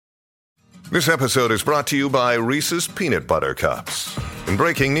This episode is brought to you by Reese's Peanut Butter Cups. In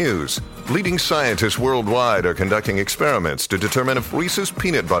breaking news, leading scientists worldwide are conducting experiments to determine if Reese's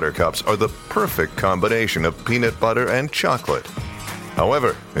Peanut Butter Cups are the perfect combination of peanut butter and chocolate.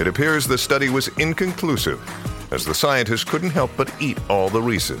 However, it appears the study was inconclusive, as the scientists couldn't help but eat all the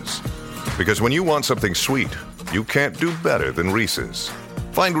Reese's. Because when you want something sweet, you can't do better than Reese's.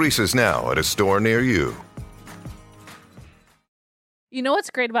 Find Reese's now at a store near you. You know what's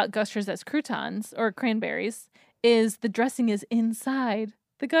great about Gushers as croutons or cranberries is the dressing is inside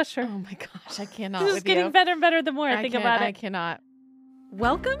the Gusher. Oh my gosh, I cannot This is with getting you. better and better the more I think about it. I cannot.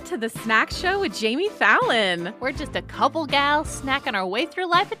 Welcome to the Snack Show with Jamie Fallon. We're just a couple gals snacking our way through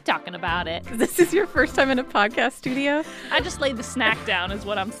life and talking about it. This is your first time in a podcast studio? I just laid the snack down is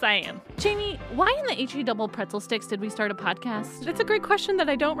what I'm saying. Jamie, why in the HE double pretzel sticks did we start a podcast? That's a great question that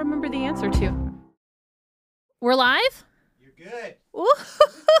I don't remember the answer to. We're live? Good. Whoa.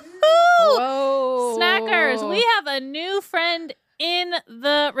 Snackers, we have a new friend in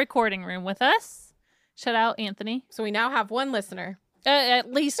the recording room with us. Shout out Anthony. So we now have one listener.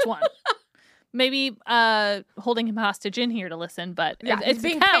 At least one. Maybe holding him hostage in here to listen, but He's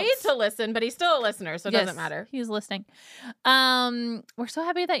being paid to listen, but he's still a listener, so it doesn't matter. He's listening. We're so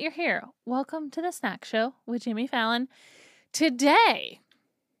happy that you're here. Welcome to the Snack Show with Jamie Fallon. Today,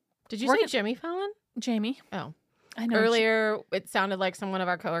 Did you say Jimmy Fallon? Jamie. Oh. I know. Earlier, it sounded like one of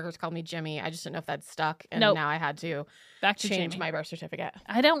our coworkers called me Jimmy. I just didn't know if that stuck, and now I had to back to change Jamie. my birth certificate.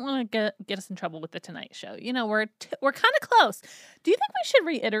 I don't want to get us in trouble with the Tonight Show. You know, we're kind of close. Do you think we should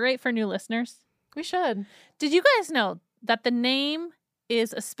reiterate for new listeners? We should. Did you guys know that the name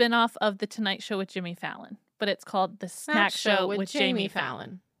is a spinoff of the Tonight Show with Jimmy Fallon, but it's called the Snack Show with Jamie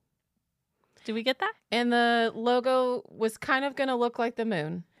Fallon? Did we get that? And the logo was kind of going to look like the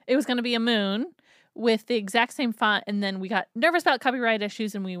moon. It was going to be a moon with the exact same font, and then we got nervous about copyright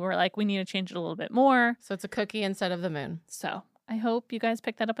issues, and we were like, we need to change it a little bit more. So it's a cookie instead of the moon. So I hope you guys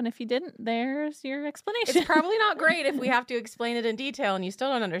picked that up, and if you didn't, there's your explanation. It's probably not great if we have to explain it in detail and you still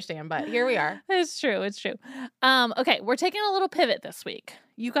don't understand, but here we are. It's true. It's true. Okay, we're taking a little pivot this week.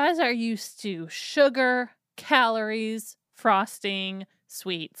 You guys are used to sugar, calories, frosting,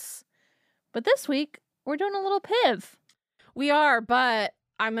 sweets. But this week, we're doing a little piv. We are, but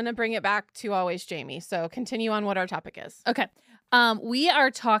I'm going to bring it back to always Jamie. So continue on what our topic is. Okay. We are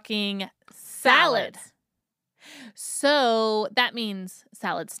talking salad. So that means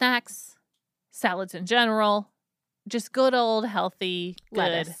salad snacks, salads in general, just good old healthy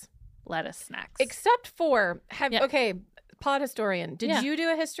lettuce snacks. Except for, okay, pod historian, did you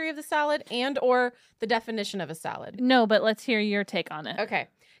do a history of the salad and or the definition of a salad? No, but let's hear your take on it. Okay.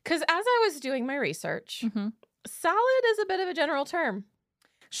 Because as I was doing my research, salad is a bit of a general term.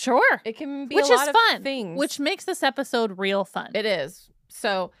 Sure. It can be which a lot is of fun, things. which makes this episode real fun. It is.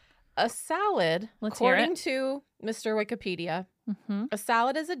 So a salad, Let's hear according it. to Mr. Wikipedia, a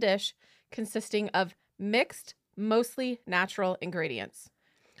salad is a dish consisting of mixed, mostly natural ingredients.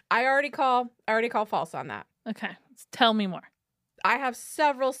 I already call false on that. Okay. Tell me more. I have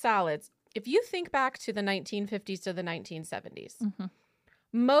several salads. If you think back to the 1950s to the 1970s,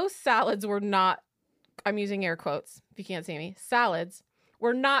 most salads were not, I'm using air quotes if you can't see me, salads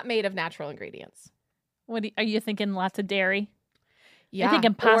were not made of natural ingredients. Are you thinking lots of dairy? Yeah. You're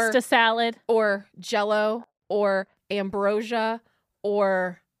thinking pasta salad? Or Jell-O, or ambrosia,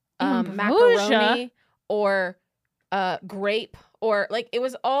 or macaroni, or grape, or like it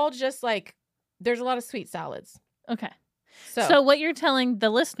was all just like, there's a lot of sweet salads. Okay. So what you're telling the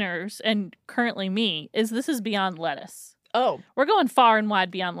listeners, and currently me, is this is beyond lettuce. Oh. We're going far and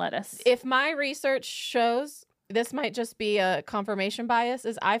wide beyond lettuce. If my research shows, this might just be a confirmation bias,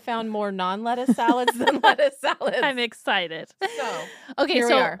 is I found more non-lettuce salads than lettuce salads. I'm excited. So, okay, here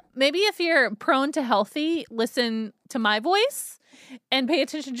we are. Maybe if you're prone to healthy, listen to my voice and pay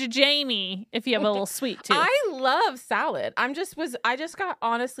attention to Jamie if you have a little sweet tooth. I love salad. I just got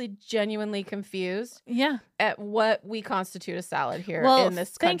honestly genuinely confused at what we constitute a salad here in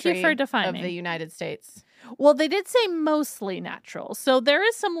this country thank you for defining. of the United States. Well, they did say mostly natural, so there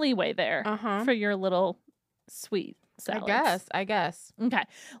is some leeway there for your little sweet salads. I guess. Okay,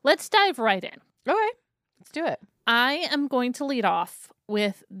 let's dive right in. Okay, let's do it. I am going to lead off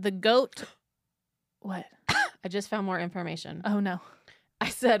with the goat. What? I just found more information. Oh, no. I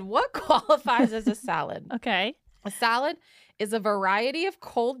said, what qualifies as a salad? Okay. A salad is a variety of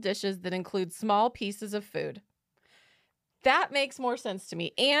cold dishes that include small pieces of food. That makes more sense to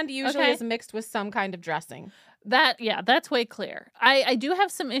me, and usually is mixed with some kind of dressing. That's way clear. I do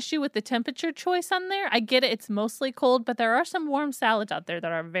have some issue with the temperature choice on there. I get it. It's mostly cold, but there are some warm salads out there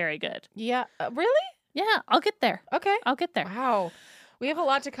that are very good. Yeah. Really? Yeah, I'll get there. Okay. I'll get there. Wow. We have a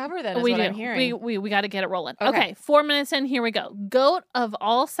lot to cover then, is we what do. I'm hearing. We got to get it rolling. Okay. Okay, 4 minutes in, here we go. Goat of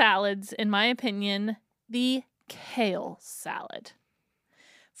all salads, in my opinion, the kale salad.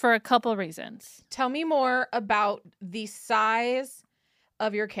 For a couple reasons. Tell me more about the size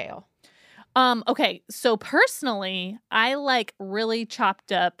of your kale. Okay, so personally, I like really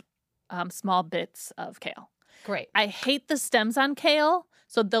chopped up small bits of kale. Great. I hate the stems on kale,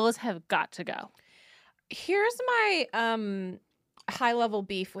 so those have got to go. Here's my high level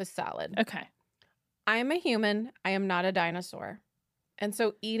beef with salad. Okay. I am a human. I am not a dinosaur. And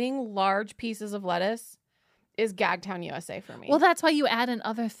so eating large pieces of lettuce is Gagtown USA for me. Well, that's why you add in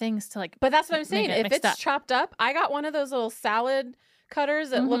other things to like. But that's what I'm make saying. it If mixed it's up. chopped up, I got one of those little salad cutters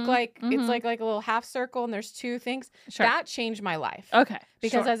that look Mhm, like it's mhm. like a little half circle and there's two things. Sure. That changed my life. Okay.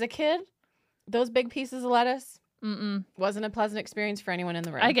 Because sure. as a kid, those big pieces of lettuce Mm-mm. wasn't a pleasant experience for anyone in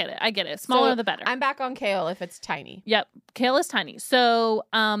the room. I get it. I get it. Smaller So, the better. I'm back on kale if it's tiny. Yep. Kale is tiny. So,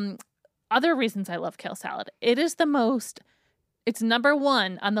 other reasons I love kale salad. It's number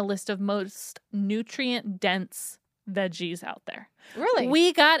one on the list of most nutrient dense veggies out there. Really?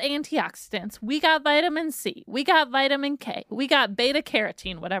 We got antioxidants. We got vitamin C. We got vitamin K. We got beta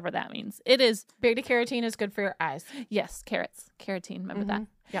carotene, whatever that means. It is, Beta carotene is good for your eyes. yes, carotene. Remember that?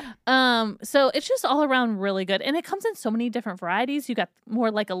 Yeah. So it's just all around really good. And it comes in so many different varieties. You got more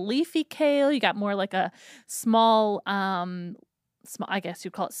like a leafy kale. You got more like a small, I guess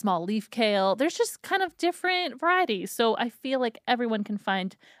you'd call it small leaf kale. There's just kind of different varieties. So I feel like everyone can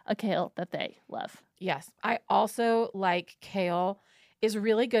find a kale that they love. Yes. I also like kale is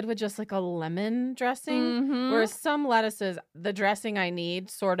really good with just like a lemon dressing. Mhm. Whereas some lettuces, the dressing I need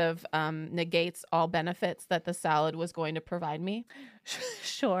sort of negates all benefits that the salad was going to provide me.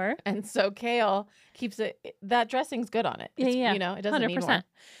 Sure. And so kale keeps that dressing's good on it. Yeah, It's, yeah. You know, it doesn't need more.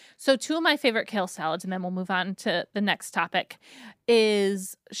 So two of my favorite kale salads, and then we'll move on to the next topic,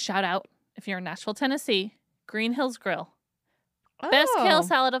 is shout out, if you're in Nashville, Tennessee, Green Hills Grill. Best kale Oh,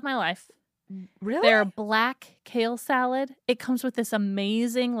 salad of my life. really? Their black kale salad. It comes with this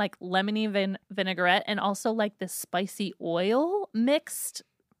amazing like lemony vinaigrette and also like this spicy oil mixed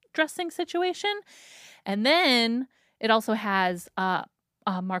dressing situation. And then it also has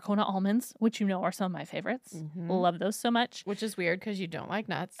Marcona almonds, which you know are some of my favorites. Mhm. Love those so much. Which is weird because you don't like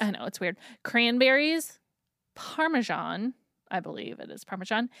nuts. I know, it's weird. Cranberries, Parmesan, I believe it is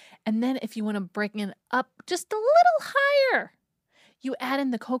Parmesan. And then if you want to bring it up just a little higher, you add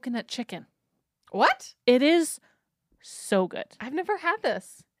in the coconut chicken. What? It is so good. I've never had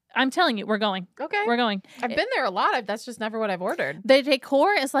this. I'm telling you, we're going. Okay. We're going. I've been there a lot. That's just never what I've ordered. The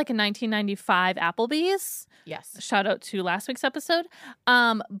decor is like a 1995 Applebee's. Yes. Shout out to last week's episode.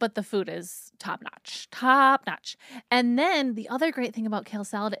 But the food is top notch. Top notch. And then the other great thing about kale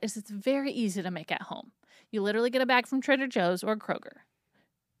salad is it's very easy to make at home. You literally get a bag from Trader Joe's or Kroger.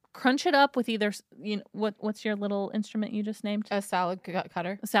 Crunch it up with either, what's your little instrument you just named? A salad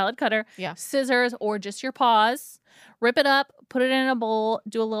cutter. A salad cutter, Yeah. scissors, or just your paws. Rip it up, put it in a bowl,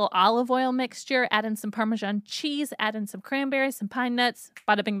 do a little olive oil mixture, add in some Parmesan cheese, add in some cranberries, some pine nuts.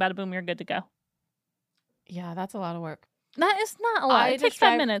 Bada bing, bada boom, you're good to go. Yeah, that's a lot of work. That is not a lot. It takes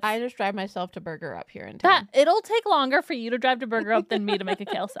 5 minutes. I just drive myself to Burger Up here in town. It'll take longer for you to drive to Burger Up than me to make a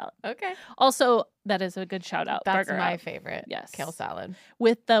kale salad. Okay. Also, that is a good shout out. That's Burger my Up. favorite. Yes. Kale salad.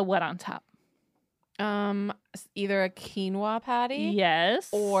 With the what on top? Either a quinoa patty Yes.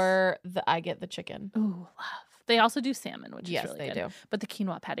 or I get the chicken. Ooh, love. They also do salmon, which Yes, is really they good. do. But the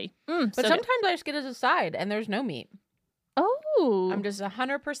quinoa patty. But so good. sometimes I just get it as a side and there's no meat. Oh. I'm just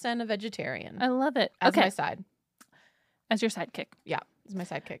 100% a vegetarian I love it. as Okay. my side. As your sidekick. Yeah, as my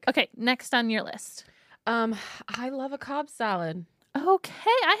sidekick. Okay, next on your list. I love a Cobb salad. Okay,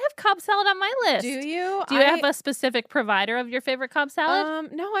 I have Cobb salad on my list. Do you? Do you have a specific provider of your favorite Cobb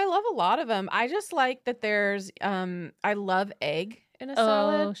salad? No, I love a lot of them. I just like that there's I love egg in a Oh,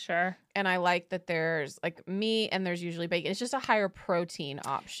 salad, sure. and I like that there's like meat and there's usually bacon. It's just a higher protein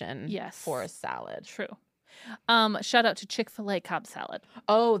option Yes. for a salad. True. Shout out to Chick-fil-A Cobb salad.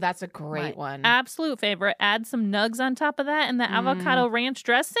 Oh, that's a great My one. Absolute favorite. Add some nugs on top of that and the avocado ranch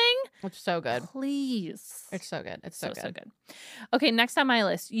dressing. It's so good. Please. It's so good. It's so good. So good. Okay, next on my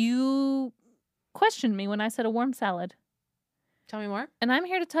list. You questioned me when I said a warm salad. Tell me more. And I'm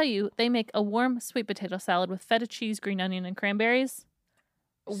here to tell you they make a warm sweet potato salad with feta cheese, green onion, and cranberries.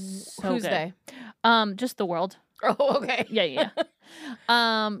 So Who's good. they? Just the world. Oh, okay. Yeah.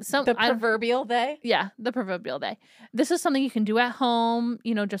 The proverbial they. Yeah, the proverbial day. This is something you can do at home.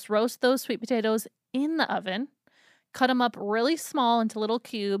 Just roast those sweet potatoes in the oven, cut them up really small into little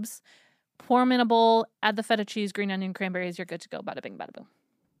cubes, pour them in a bowl, add the feta cheese, green onion, cranberries. You're good to go. Bada bing, bada boom.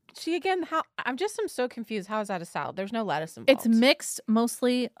 See, again, I'm so confused. How is that a salad? There's no lettuce involved. It's mixed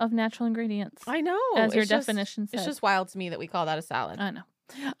mostly of natural ingredients. I know. As your definition says. It's just wild to me that we call that a salad. I know.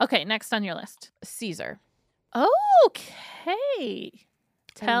 Okay, next on your list. Caesar. Okay.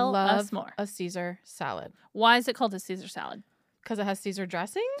 Tell us more. A Caesar salad. Why is it called a Caesar salad? Because it has Caesar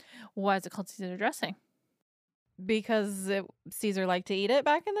dressing? Why is it called Caesar dressing? Because Caesar liked to eat it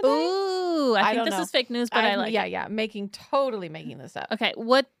back in the day? Ooh, I think this is fake news, but I like it. Yeah. Totally making this up. Okay,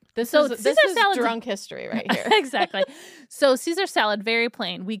 what? This So is Caesar salad drunk history right here. Exactly. So Caesar salad, very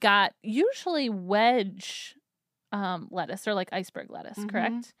plain. We got usually wedge lettuce or like iceberg lettuce,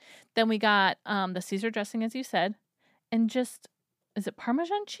 correct? Then we got the Caesar dressing, as you said, and just, is it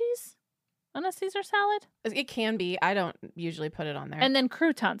Parmesan cheese on a Caesar salad? It can be. I don't usually put it on there. And then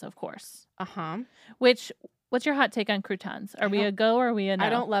croutons, of course. Which, what's your hot take on croutons? Are we a go or are we a no? I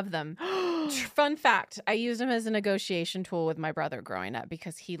don't love them. Fun fact, I used them as a negotiation tool with my brother growing up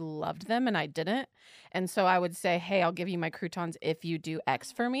because he loved them and I didn't. And so I would say, hey, I'll give you my croutons if you do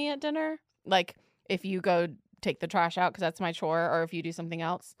X for me at dinner. Like if you go take the trash out because that's my chore, or if you do something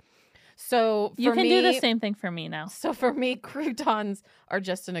else. So you can do the same thing for me now. So for me, croutons are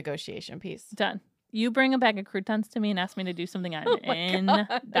just a negotiation piece. Done. You bring a bag of croutons to me and ask me to do something on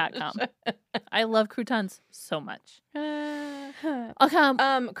in.com. I love croutons so much.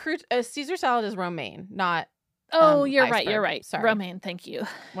 Caesar salad is romaine, not. You're iceberg. right. You're right. Sorry. Romaine. Thank you.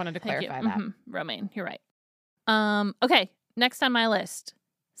 Wanted to clarify that. Romaine. You're right. Okay. Next on my list,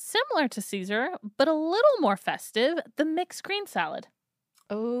 similar to Caesar, but a little more festive, the mixed green salad.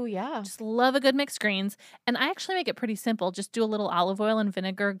 Oh, yeah. Just love a good mixed greens. And I actually make it pretty simple. Just do a little olive oil and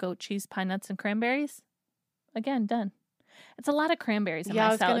vinegar, goat cheese, pine nuts, and cranberries. Again, done. It's a lot of cranberries in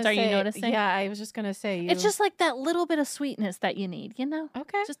my salads. Are you noticing? Yeah, I was just going to say. It's just like that little bit of sweetness that you need, you know?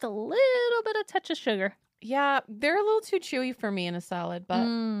 Okay. Just a little bit of touch of sugar. Yeah, they're a little too chewy for me in a salad, but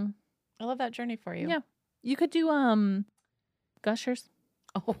I love that journey for you. Yeah. You could do Gushers.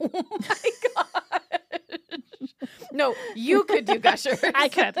 Oh, my God. No, you could do Gushers. I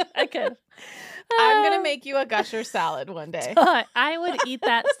could. I'm going to make you a Gusher salad one day. I would eat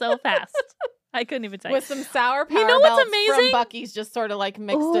that so fast. I couldn't even tell you. With some sour power you know what's belts amazing? from Buc-ee's just sort of like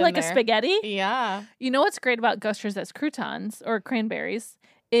mixed in like there. a spaghetti? Yeah. You know what's great about Gushers as croutons or cranberries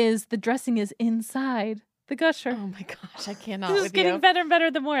is the dressing is inside the Gusher. Oh my gosh, I cannot This with is getting better and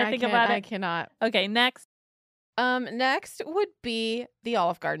better the more I think about it. I cannot. Okay, next. Next would be the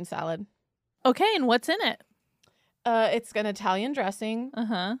Olive Garden salad. Okay, and what's in it? It's an Italian dressing.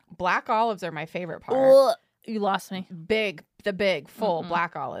 Black olives are my favorite part. Ugh, you lost me. The big, full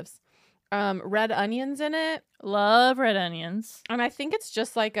black olives. Red onions in it. Love red onions. And I think it's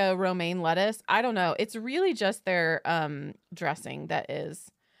just like a romaine lettuce. I don't know. It's really just their dressing that is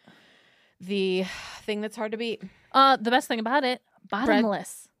the thing that's hard to beat. The best thing about it,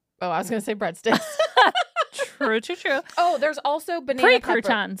 bottomless. I was going to say breadsticks. True. Oh, there's also banana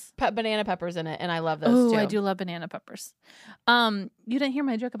croutons. Banana peppers in it, and I love those too. I do love banana peppers. You didn't hear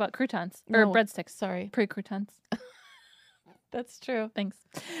my joke about croutons or breadsticks. Sorry. Pre-croutons. That's true. Thanks.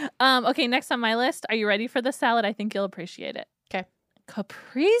 Okay, next on my list. Are you ready for the salad? I think you'll appreciate it. Okay.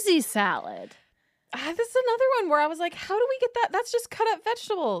 Caprese salad. This is another one where I was like, how do we get that? That's just cut up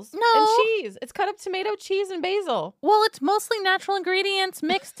vegetables and cheese. It's cut up tomato, cheese, and basil. Well, it's mostly natural ingredients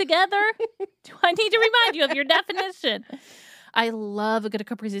mixed together. Do I need to remind you of your definition? I love a good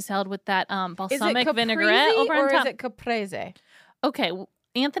caprese salad with that balsamic vinaigrette over on top. Or is it caprese? Okay,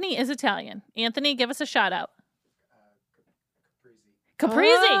 Anthony is Italian. Anthony, give us a shout out.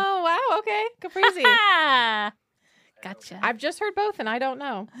 Caprese. Oh, wow. Okay. Caprese. Gotcha. I've just heard both and I don't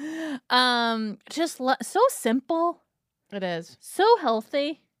know. So simple. It is. So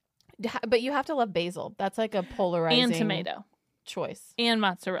healthy. But you have to love basil. That's like a polarizing and tomato choice. And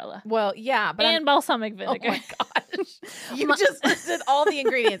mozzarella. Well, yeah, but balsamic vinegar. Oh my gosh. You just listed all the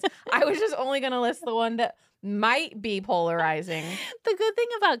ingredients. I was just only going to list the one that might be polarizing. The good thing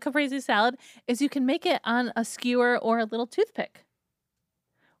about caprese salad is you can make it on a skewer or a little toothpick.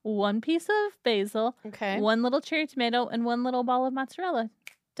 One piece of basil, one little cherry tomato, and one little ball of mozzarella.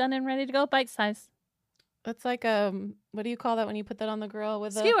 Done and ready to go, bite size. That's like what do you call that when you put that on the grill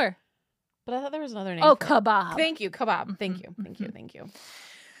with skewer? But I thought there was another name. Oh, kebab. Thank you, kebab. Thank you.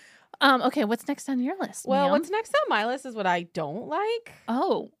 Okay, what's next on your list? Well, Neil? what's next on my list is what I don't like.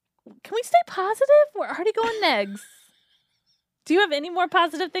 Oh, can we stay positive? We're already going negs. Do you have any more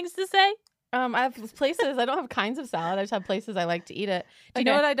positive things to say? I have places. I don't have kinds of salad. I just have places I like to eat it. Do you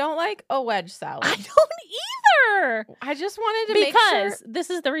know what I don't like? A wedge salad. I don't either. I just wanted to make sure. Because this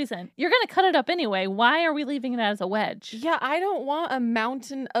is the reason. You're going to cut it up anyway. Why are we leaving it as a wedge? Yeah, I don't want a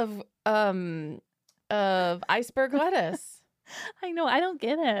mountain of iceberg lettuce. I know. I don't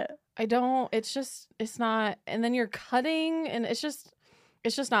get it. I don't. It's not. And then you're cutting, and it's just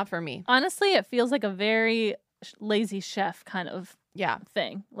not for me. Honestly, it feels like a very lazy chef kind of Yeah.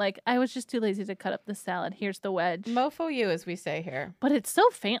 thing. Like, I was just too lazy to cut up the salad. Here's the wedge. Mofo you, as we say here. But it's so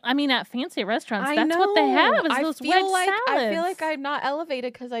I mean, at fancy restaurants, I that's know. what they have is I those feel wedge like salads. I feel like I'm not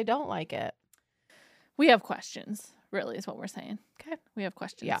elevated because I don't like it. We have questions, really, is what we're saying. Okay. We have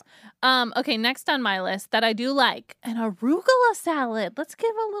questions. Yeah. Okay, next on my list that I do like, an arugula salad. Let's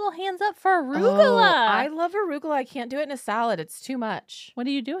give a little hands up for arugula. Oh, I love arugula. I can't do it in a salad. It's too much. What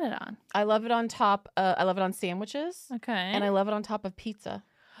do you do it on? I love it on top. I love it on sandwiches. Okay. And I love it on top of pizza.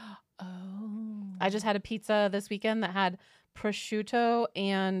 Oh. I just had a pizza this weekend that had prosciutto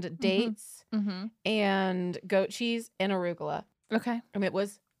and dates and goat cheese and arugula. Okay. And it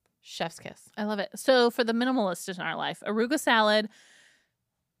was chef's kiss. I love it. So for the minimalist in our life, arugula salad,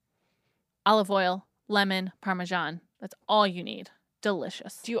 olive oil, lemon, Parmesan. That's all you need.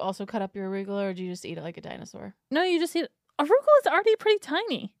 Delicious. Do you also cut up your arugula or do you just eat it like a dinosaur? No, you just eat it. Arugula is already pretty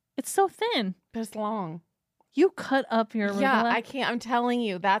tiny. It's so thin. But it's long. You cut up your arugula? Yeah, I can't. I'm telling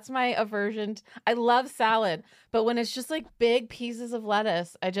you, that's my aversion. I love salad, but when it's just like big pieces of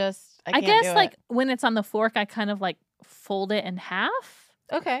lettuce, I can't guess do like it. when it's on the fork, I kind of like fold it in half.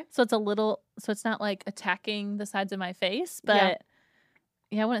 Okay. So it's it's not like attacking the sides of my face, but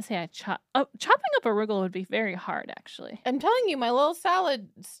yeah, I wouldn't say I chop. Chopping up arugula would be very hard, actually. I'm telling you, my little salad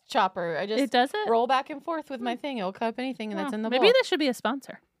chopper, I just It does it? roll back and forth with my thing. It'll cut up anything that's in the bowl. Maybe this should be a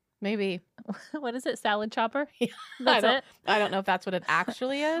sponsor. Maybe. What is it? Salad chopper? I That's it? don't know if that's what it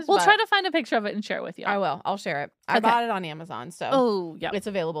actually is. We'll but try to find a picture of it and share it with you. I will. I'll share it. I Okay. bought it on Amazon, so Oh, yeah. it's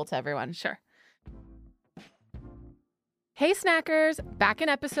available to everyone. Sure. Hey snackers, back in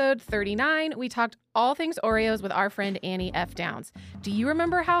episode 39, we talked all things Oreos with our friend Annie F. Downs. Do you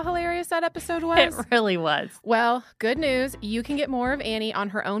remember how hilarious that episode was? It really was. Well, good news. You can get more of Annie on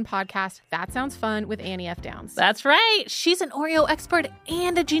her own podcast, That Sounds Fun with Annie F. Downs. That's right. She's an Oreo expert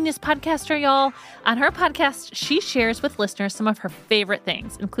and a genius podcaster, y'all. On her podcast, she shares with listeners some of her favorite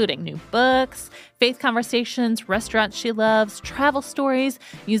things, including new books, faith conversations, restaurants she loves, travel stories,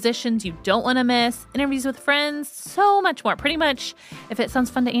 musicians you don't want to miss, interviews with friends, so much more. Pretty much, if it sounds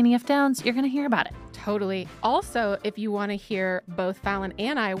fun to Annie F. Downs, you're going to hear about it. Totally. Also, if you want to hear both Fallon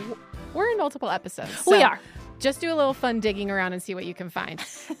and I, we're in multiple episodes. We So are. Just do a little fun digging around and see what you can find.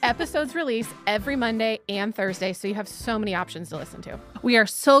 Episodes release every Monday and Thursday, so you have so many options to listen to. We are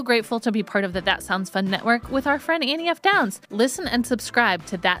so grateful to be part of the That Sounds Fun network with our friend Annie F. Downs. Listen and subscribe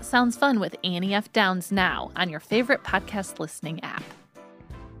to That Sounds Fun with Annie F. Downs now on your favorite podcast listening app.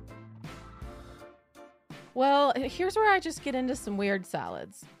 Well, here's where I just get into some weird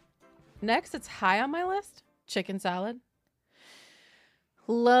salads. Next, it's high on my list, chicken salad.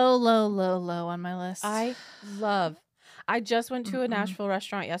 Low on my list. I just went to a Nashville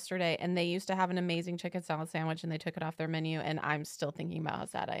restaurant yesterday, and they used to have an amazing chicken salad sandwich, and they took it off their menu, and I'm still thinking about how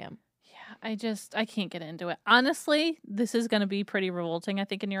sad I am. Yeah, I can't get into it. Honestly, this is going to be pretty revolting, I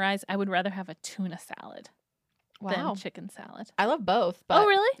think, in your eyes. I would rather have a tuna salad than chicken salad. I love both. But Oh,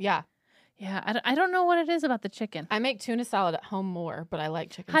 really? Yeah. Yeah, I don't know what it is about the chicken. I make tuna salad at home more, but I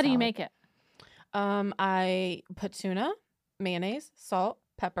like chicken How salad. do you make it? I put tuna, mayonnaise, salt,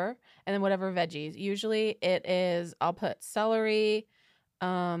 pepper, and then whatever veggies. Usually it is, I'll put celery,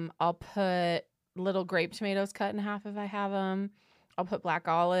 I'll put little grape tomatoes cut in half if I have them. I'll put black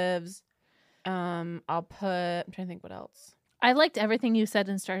olives. I'm trying to think what else. I liked everything you said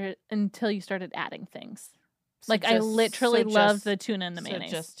until you started adding things. So I literally loved the tuna and the so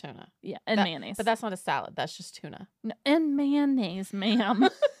mayonnaise. just tuna. Yeah, and mayonnaise. But that's not a salad. That's just tuna. No, and mayonnaise, ma'am.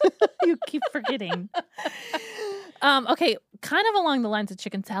 You keep forgetting. Okay, kind of along the lines of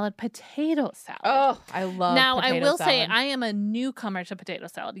chicken salad, potato salad. Oh, I love Now, I potato will say salad. I am a newcomer to potato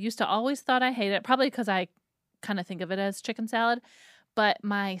salad. Used to always thought I hate it, probably because I kind of think of it as chicken salad. But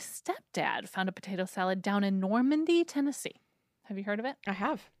my stepdad found a potato salad down in Normandy, Tennessee. Have you heard of it? I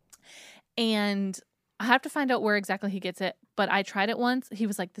have. And I have to find out where exactly he gets it, but I tried it once. He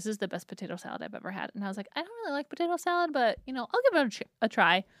was like, "This is the best potato salad I've ever had." And I was like, "I don't really like potato salad, but, I'll give it a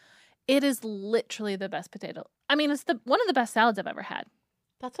try." It is literally the best potato. I mean, it's one of the best salads I've ever had.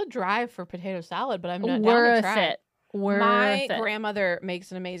 That's a drive for potato salad, but I'm not down to Worth try it. Worth My it. grandmother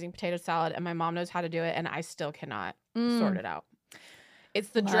makes an amazing potato salad, and my mom knows how to do it, and I still cannot sort it out. It's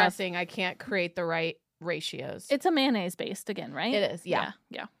the Love. dressing. I can't create the right ratios. It's a mayonnaise based again, right? It is, yeah.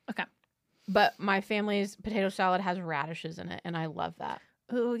 Yeah. Okay. But my family's potato salad has radishes in it, and I love that.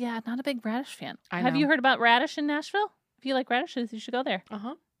 Oh, yeah. Not a big radish fan. I Have know. you heard about radish in Nashville? If you like radishes, you should go there.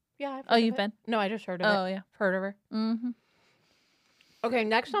 Uh-huh. Yeah. I've Oh, heard of you've it. been? No, I just heard of Oh, it. yeah. Heard of her. Mm-hmm. Okay,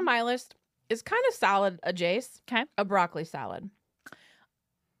 next on my list is kind of salad adjacent. Okay. A broccoli salad.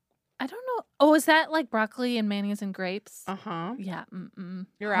 I don't know. Oh, is that like broccoli and mayonnaise and grapes? Uh-huh. Yeah.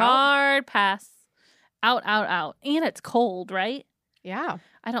 You're out? Hard pass. Out. And it's cold, right? Yeah.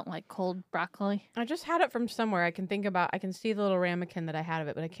 I don't like cold broccoli. I just had it from somewhere. I can see the little ramekin that I had of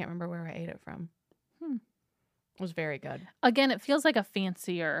it, but I can't remember where I ate it from. It was very good. Again, it feels like a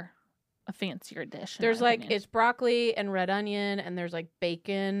fancier dish. There's like, it's broccoli and red onion, and there's like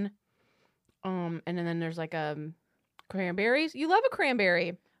bacon. And then there's like cranberries. You love a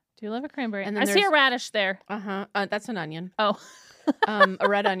cranberry. Do you love a cranberry? And then I see a radish there. Uh-huh. That's an onion. Oh. A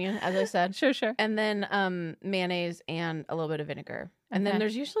red onion, as I said. Sure. And then mayonnaise and a little bit of vinegar. And then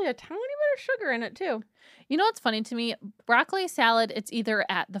there's usually a tiny bit of sugar in it too. You know what's funny to me? Broccoli salad, it's either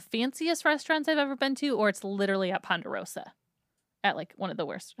at the fanciest restaurants I've ever been to or it's literally at Ponderosa. At like one of the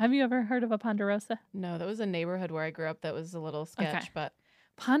worst. Have you ever heard of a Ponderosa? No, that was a neighborhood where I grew up that was a little sketch, Okay. but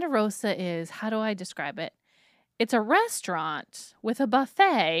Ponderosa is, how do I describe it? It's a restaurant with a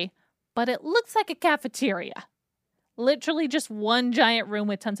buffet, but it looks like a cafeteria. Literally just one giant room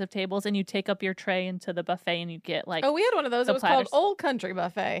with tons of tables, and you take up your tray into the buffet and you get like... Oh, we had one of those. the It was platters. called Old Country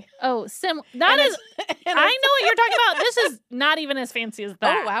Buffet. Oh, that And is... it's- I and know it's- what you're talking about. This is not even as fancy as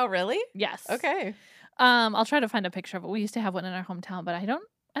that. Oh, wow, really? Yes. Okay. I'll try to find a picture of it. We used to have one in our hometown, but I don't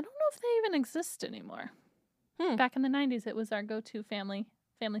know if they even exist anymore. Back in the 90s, it was our go-to family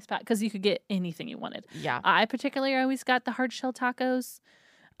spot because you could get anything you wanted. Yeah. I particularly always got the hard shell tacos,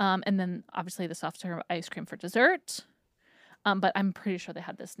 and then obviously the soft serve ice cream for dessert. But I'm pretty sure they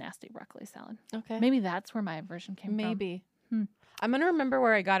had this nasty broccoli salad. Okay. Maybe that's where my version came from. Maybe. I'm going to remember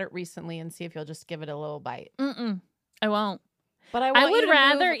where I got it recently and see if you'll just give it a little bite. I won't. But I would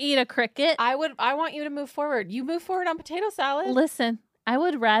rather eat a cricket. I want you to move forward. You move forward on potato salad. Listen, I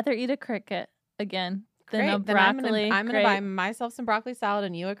would rather eat a cricket again than a Great. Then broccoli. I'm gonna buy myself some broccoli salad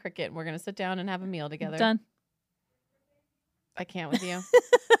and you a cricket, and we're gonna sit down and have a meal together. Done. I can't with you.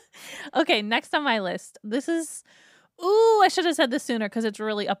 Okay, next on my list. This is I should have said this sooner because it's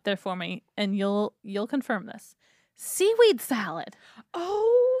really up there for me, and you'll confirm this. Seaweed salad.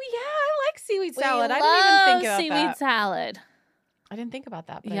 Oh yeah, I like seaweed salad. We I didn't even think love about seaweed that. salad. I didn't think about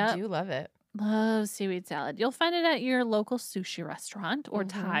that, but Yep. I do love it. Love seaweed salad. You'll find it at your local sushi restaurant or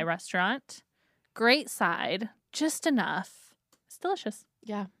Thai restaurant. Great side, just enough. It's delicious.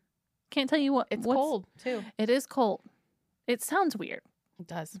 Yeah, Can't tell you it's what's- cold too. It is cold. It sounds weird, It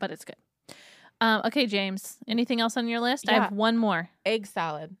does. but it's good. Okay, James. Anything else on your list? I Yeah. have one more. Egg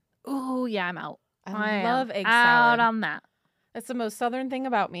salad. Oh yeah, I'm out. I love am egg out salad. on that. That's the most southern thing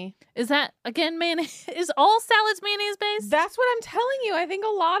about me. Is that again mayonnaise? Is all salads mayonnaise based? That's what I'm telling you. I think a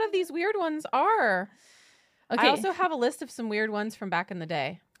lot of these weird ones are. Okay. I also have a list of some weird ones from back in the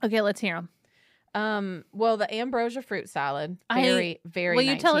day. Okay, let's hear them. Well, the ambrosia fruit salad, very, very. Will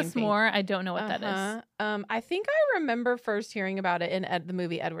you tell us 1950. more? I don't know what that is. I think I remember first hearing about it in the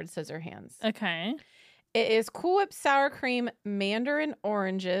movie Edward Scissorhands. Okay. It is Cool Whip sour cream, mandarin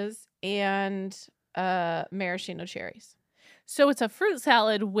oranges, and maraschino cherries. So it's a fruit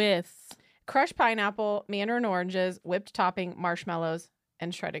salad with Crushed pineapple, mandarin oranges, whipped topping, marshmallows,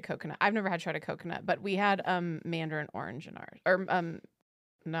 and shredded coconut. I've never had shredded coconut, but we had mandarin orange in ours. Or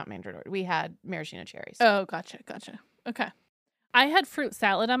not mandarin orange. We had maraschino cherries. Oh, gotcha. Okay. I had fruit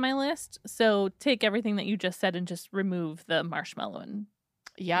salad on my list, so take everything that you just said and just remove the marshmallow and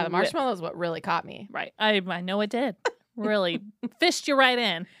Yeah, the whip. marshmallow is what really caught me. right. I know it did. Really fished you right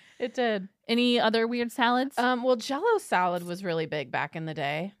in. It did. Any other weird salads? Well, Jell-O salad was really big back in the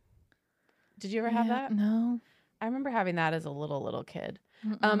day. Did you ever have that? No. I remember having that as a little kid.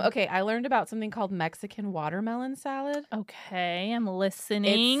 Mm-mm. Okay, I learned about something called Mexican watermelon salad. Okay, I'm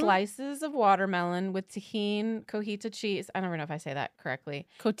listening. It's slices of watermelon with tahini, cojita cheese. I don't know if I say that correctly.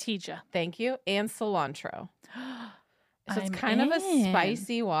 Cotija. Thank you. And cilantro. So it's I'm kind of a in.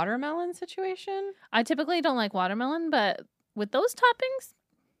 spicy watermelon situation. I typically don't like watermelon, but with those toppings,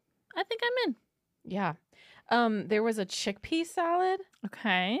 I think I'm in. Yeah. There was a chickpea salad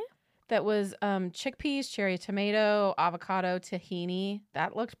Okay. that was chickpeas, cherry tomato, avocado, tahini.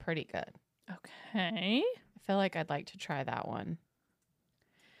 That looked pretty good. Okay. I feel like I'd like to try that one.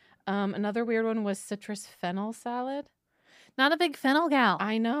 Another weird one was citrus fennel salad. Not a big fennel gal.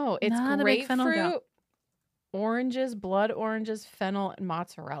 I know. It's Not a big fennel gal. grapefruit, oranges, blood oranges, fennel, and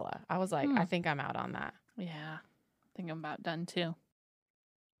mozzarella. I was like, I think I'm out on that. Yeah. I think I'm about done too.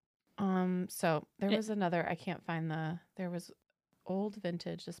 So there was another, I can't find there was old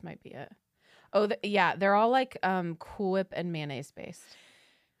vintage. This might be it. Oh, yeah. They're all like Cool Whip and mayonnaise based.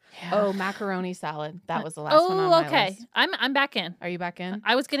 Yeah. Oh, macaroni salad. That was the last one on my okay. list. I'm back in. Are you back in?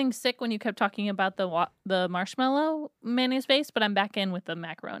 I was getting sick when you kept talking about the marshmallow mayonnaise base, but I'm back in with the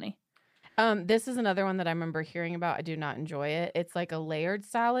macaroni. This is another one that I remember hearing about. I do not enjoy it. It's like a layered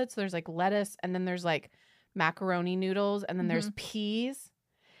salad. So there's like lettuce, and then there's like macaroni noodles, and then there's peas,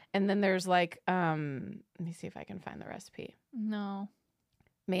 and then there's like let me see if I can find the recipe. No.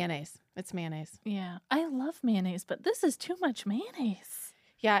 Mayonnaise. It's mayonnaise. Yeah. I love mayonnaise, but this is too much mayonnaise.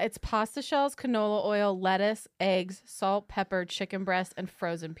 Yeah, it's pasta shells, canola oil, lettuce, eggs, salt, pepper, chicken breast, and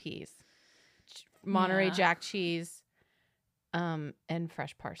frozen peas. Monterey Jack cheese, and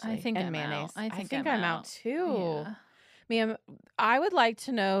fresh parsley. I think and I'm mayonnaise. out. I think I'm out too. Yeah. Ma'am, I would like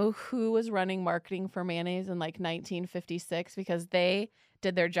to know who was running marketing for mayonnaise in like 1956 because they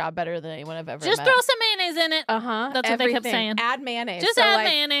did their job better than anyone I've ever Just met. throw some mayonnaise in it. That's what they kept saying. Add mayonnaise. Just So, add like,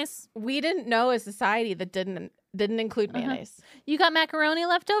 mayonnaise. We didn't know a society that didn't include mayonnaise. You got macaroni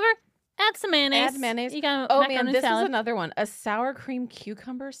left over? Add some mayonnaise. Add mayonnaise. You got Oh macaroni man, this salad. is another one. A sour cream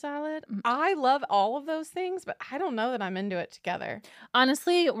cucumber salad. I love all of those things, but I don't know that I'm into it together.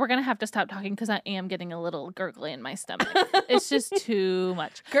 Honestly, we're going to have to stop talking because I am getting a little gurgly in my stomach. It's just too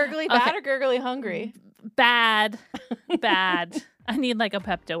much. Gurgly bad or gurgly hungry? Bad. Bad. I need like a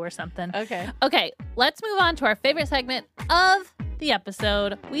Pepto or something. Okay, let's move on to our favorite segment of the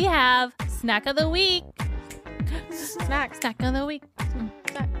episode. We have Snack of the Week. Snack. Snack of the Week.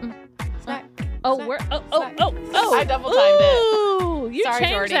 Snack. Oh, Snack. we're Snack. oh! I double timed it. Ooh, you Sorry,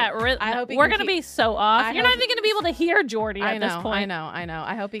 changed Jordy. that rhythm. I hope you we're can gonna keep- be so off. I You're not hope- even gonna be able to hear Jordy at this point. I know.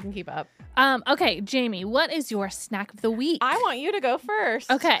 I hope you can keep up. Okay, Jamie, what is your snack of the week? I want you to go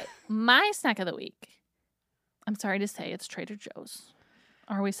first. Okay, my snack of the week. I'm sorry to say it's Trader Joe's.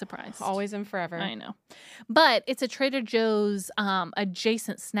 Are we surprised? Always and forever. I know. But it's a Trader Joe's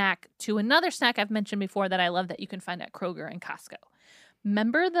adjacent snack to another snack I've mentioned before that I love that you can find at Kroger and Costco.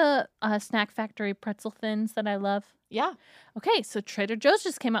 Remember the Snack Factory pretzel thins that I love? Yeah. Okay, so Trader Joe's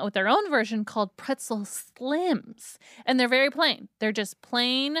just came out with their own version called Pretzel Slims. And they're very plain. They're just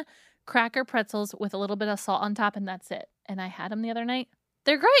plain cracker pretzels with a little bit of salt on top, and that's it. And I had them the other night.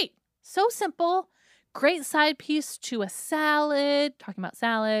 They're great. So simple. Great side piece to a salad, talking about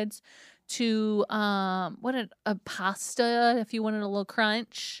salads, to a pasta if you wanted a little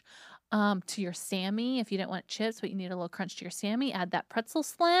crunch, to your Sammy if you didn't want chips but you need a little crunch to your Sammy. Add that pretzel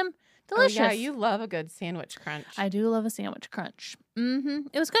slim. Delicious. Oh, yeah, you love a good sandwich crunch. I do love a sandwich crunch.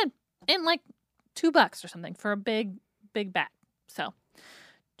 It was good. And like $2 or something for a big bag. So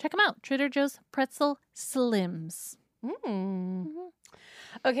check them out. Trader Joe's Pretzel Slims.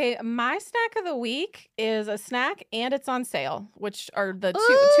 Okay, my snack of the week is a snack and it's on sale, which are the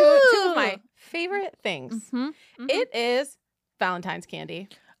two of my favorite things. It is Valentine's candy.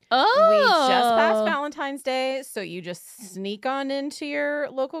 Oh. We just passed Valentine's Day, so you just sneak on into your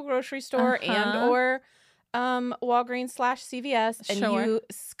local grocery store and or Walgreens / CVS, and you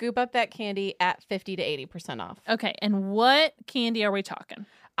scoop up that candy at 50 to 80% off. Okay, and what candy are we talking?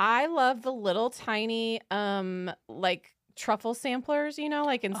 I love the little tiny like truffle samplers, you know,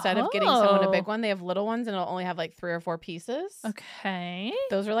 like instead of getting someone a big one, they have little ones and it'll only have like 3 or 4 pieces. Okay.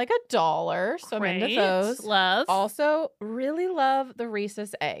 Those are like $1, so I'm into those. Love. Also, really love the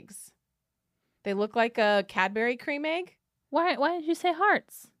Reese's eggs. They look like a Cadbury cream egg. Why did you say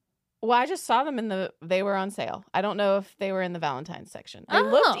hearts? Well, I just saw them they were on sale. I don't know if they were in the Valentine's section. They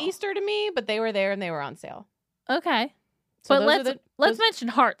looked Easter to me, but they were there and they were on sale. Okay. So but let's mention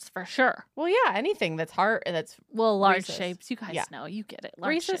hearts for sure. Well, yeah, anything that's heart and that's large Reese's. shapes. You guys know, you get it.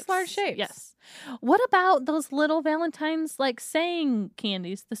 Large Reese's shapes. large shapes. Yes. What about those little Valentine's like saying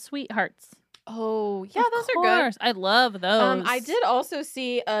candies, the sweethearts? Oh, yeah, Of those are course. good. I love those. I did also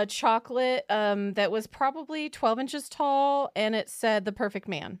see a chocolate that was probably 12 inches tall, and it said "The Perfect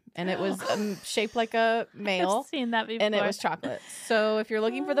Man," and it was shaped like a male. I've seen that before. And it was chocolate. So if you're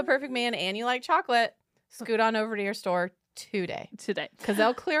looking for the perfect man and you like chocolate, scoot on over to your store today because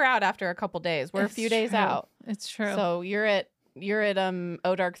they'll clear out after a couple days. We're a few days out. It's true. So you're at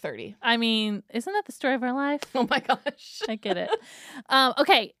Oh Dark 30. I mean, isn't that the story of our life? Oh my gosh. I get it.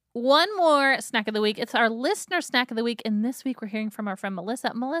 Okay, one more snack of the week. It's our listener snack of the week, and this week we're hearing from our friend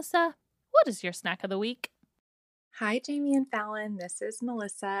Melissa. Melissa, what is your snack of the week? Hi, Jamie and Fallon. This is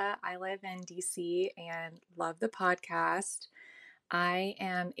Melissa. I live in DC and love the podcast. I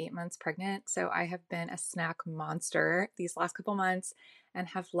am 8 months pregnant, so I have been a snack monster these last couple months and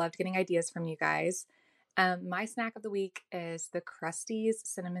have loved getting ideas from you guys. My snack of the week is the Krusteaz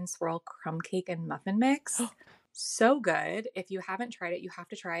Cinnamon Swirl Crumb Cake and Muffin Mix. So good. If you haven't tried it, you have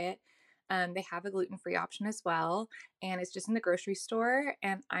to try it. They have a gluten-free option as well, and it's just in the grocery store.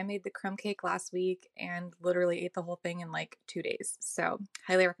 And I made the crumb cake last week and literally ate the whole thing in like 2 days. So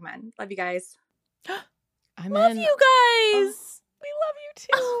highly recommend. Love you guys. I Love you guys. We love you too.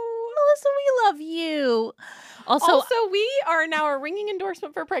 Melissa, we love you. Also, we are now a ringing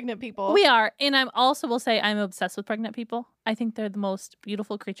endorsement for pregnant people. we are. And I'm also will say I'm obsessed with pregnant people. I think they're the most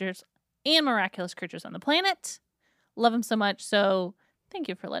beautiful creatures and miraculous creatures on the planet. Love them so much. So thank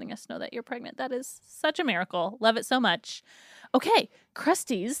you for letting us know that you're pregnant. That is such a miracle. Love it so much. Okay,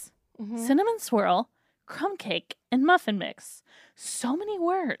 Krusteaz, cinnamon swirl, crumb cake, and muffin mix. So many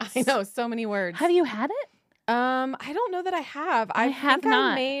words. I know, so many words. Have you had it? I don't know that I have. I have think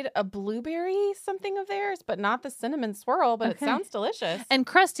not. I made a blueberry something of theirs, but not the cinnamon swirl, but Okay. it sounds delicious. And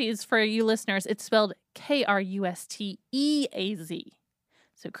Krusteaz, for you listeners, it's spelled Krusteaz.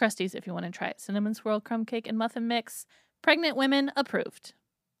 So Krusteaz, if you want to try it. Cinnamon swirl, crumb cake, and muffin mix. Pregnant women approved.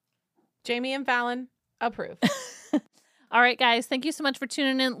 Jamie and Fallon, approve. All right, guys, thank you so much for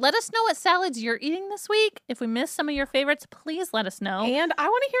tuning in. Let us know what salads you're eating this week. If we missed some of your favorites, please let us know. And I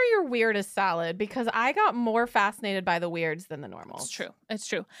want to hear your weirdest salad because I got more fascinated by the weirds than the normals. It's true. It's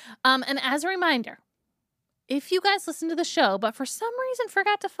true. And as a reminder, if you guys listen to the show, but for some reason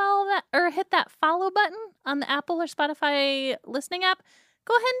forgot to follow that or hit that follow button on the Apple or Spotify listening app,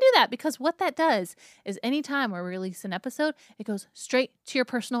 go ahead and do that, because what that does is anytime we release an episode, it goes straight to your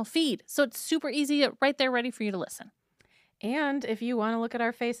personal feed. So it's super easy, right there, ready for you to listen. And if you want to look at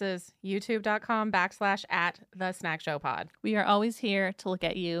our faces, youtube.com/@thesnackshowpod. We are always here to look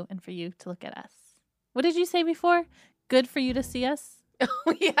at you and for you to look at us. What did you say before? Good for you to see us?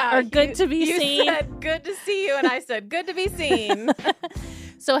 Yeah. Or good to be seen? You said good to see you, and I said good to be seen.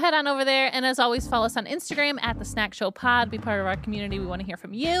 So head on over there. And as always, follow us on Instagram @thesnackshowpod. Be part of our community. We want to hear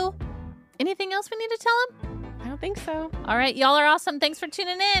from you. Anything else we need to tell them? I don't think so. All right. Y'all are awesome. Thanks for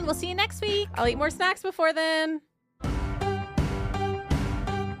tuning in. We'll see you next week. I'll eat more snacks before then.